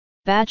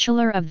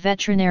Bachelor of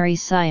Veterinary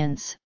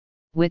Science,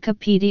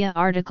 Wikipedia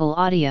article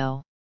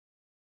audio.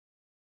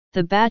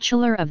 The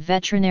Bachelor of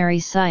Veterinary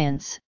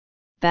Science,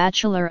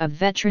 Bachelor of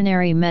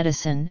Veterinary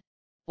Medicine,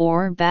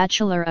 or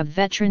Bachelor of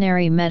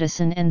Veterinary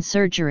Medicine and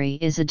Surgery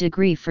is a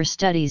degree for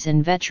studies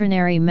in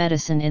veterinary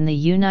medicine in the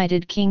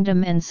United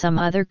Kingdom and some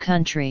other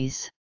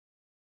countries.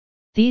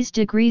 These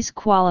degrees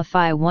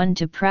qualify one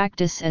to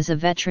practice as a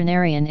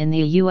veterinarian in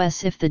the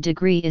U.S. if the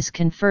degree is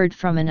conferred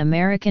from an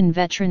American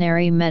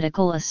Veterinary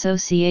Medical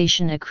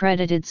Association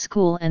accredited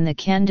school and the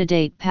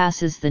candidate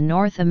passes the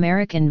North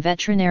American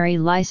Veterinary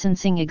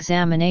Licensing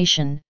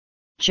Examination,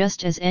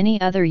 just as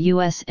any other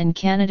US and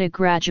Canada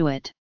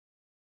graduate.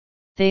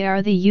 They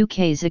are the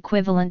UK's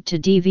equivalent to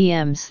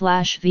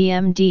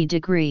DVM/VMD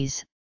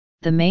degrees,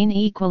 the main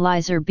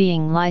equalizer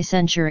being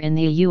licensure in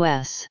the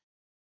US.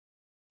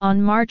 On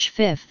March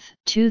 5,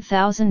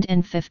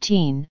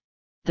 2015,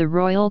 the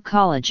Royal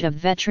College of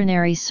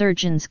Veterinary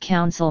Surgeons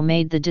Council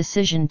made the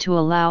decision to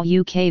allow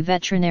UK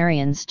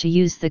veterinarians to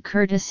use the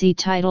courtesy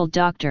title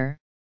Doctor,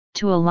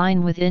 to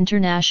align with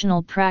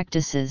international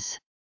practices.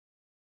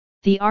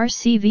 The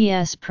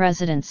RCVS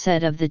president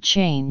said of the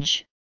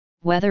change,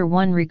 whether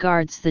one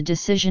regards the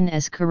decision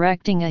as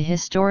correcting a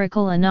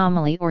historical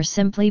anomaly or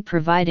simply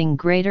providing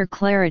greater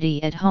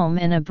clarity at home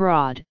and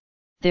abroad,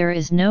 there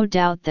is no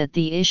doubt that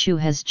the issue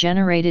has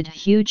generated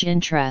huge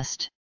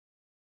interest.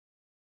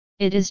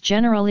 It is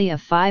generally a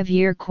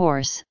 5-year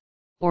course,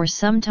 or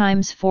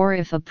sometimes 4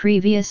 if a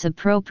previous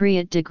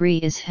appropriate degree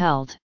is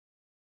held.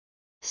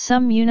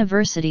 Some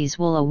universities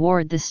will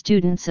award the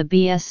students a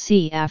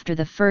BSc after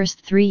the first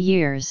 3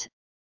 years,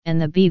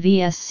 and the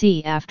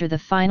BVSc after the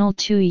final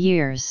 2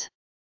 years.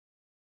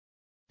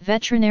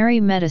 Veterinary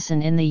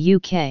medicine in the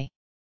UK.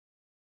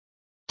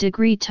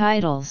 Degree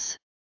titles.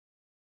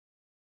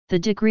 The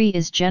degree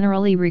is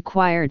generally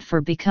required for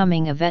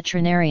becoming a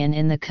veterinarian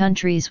in the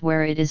countries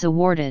where it is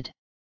awarded.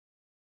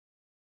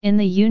 In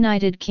the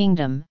United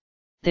Kingdom,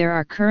 there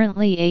are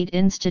currently 8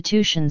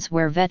 institutions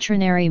where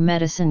veterinary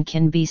medicine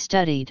can be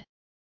studied.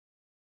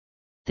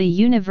 The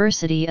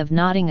University of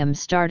Nottingham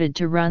started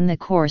to run the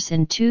course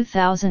in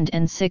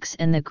 2006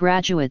 and the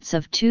graduates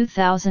of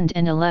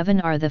 2011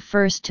 are the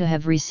first to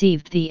have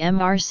received the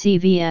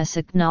MRCVS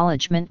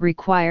acknowledgement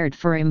required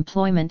for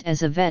employment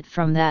as a vet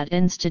from that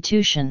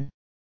institution.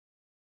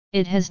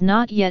 It has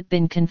not yet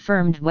been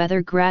confirmed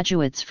whether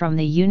graduates from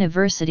the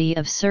University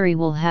of Surrey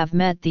will have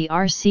met the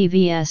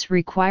RCVS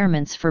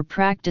requirements for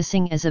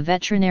practicing as a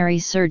veterinary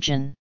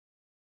surgeon.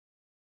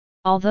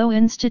 Although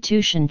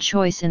institution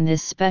choice in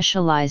this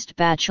specialized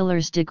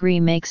bachelor's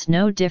degree makes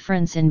no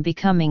difference in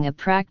becoming a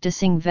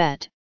practicing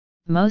vet,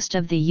 most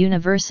of the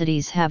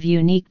universities have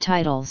unique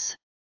titles.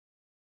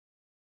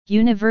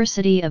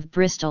 University of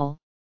Bristol,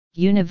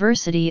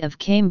 University of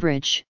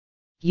Cambridge,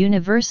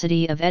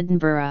 University of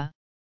Edinburgh,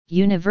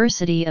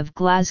 University of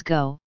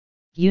Glasgow,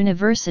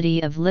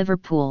 University of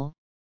Liverpool,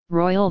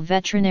 Royal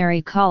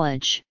Veterinary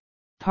College,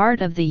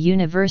 part of the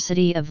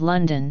University of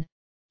London,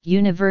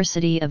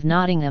 University of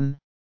Nottingham,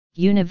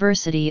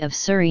 University of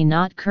Surrey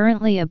not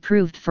currently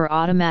approved for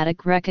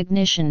automatic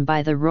recognition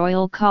by the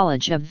Royal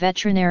College of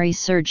Veterinary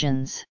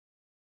Surgeons.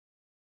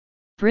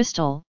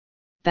 Bristol,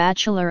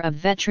 Bachelor of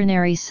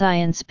Veterinary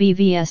Science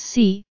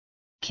BVSc,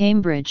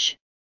 Cambridge,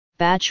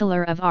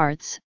 Bachelor of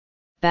Arts,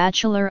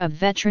 Bachelor of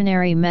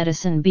Veterinary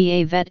Medicine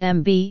BA Vet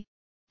MB,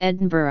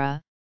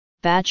 Edinburgh,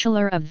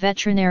 Bachelor of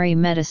Veterinary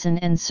Medicine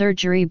and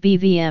Surgery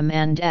BVM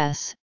and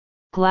S,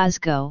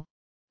 Glasgow,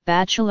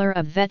 Bachelor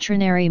of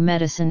Veterinary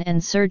Medicine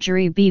and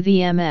Surgery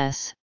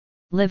BVMS,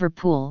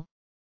 Liverpool,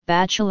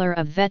 Bachelor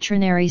of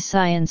Veterinary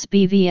Science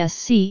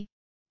BVSc,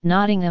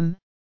 Nottingham,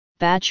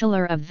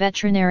 Bachelor of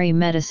Veterinary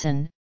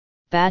Medicine,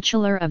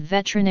 Bachelor of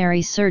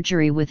Veterinary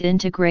Surgery with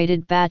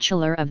Integrated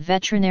Bachelor of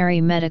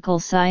Veterinary Medical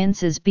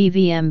Sciences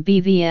BVM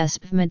BVS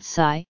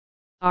BVMedSci,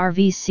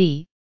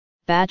 RVC,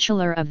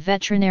 Bachelor of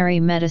Veterinary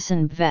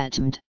Medicine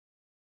BVETMD.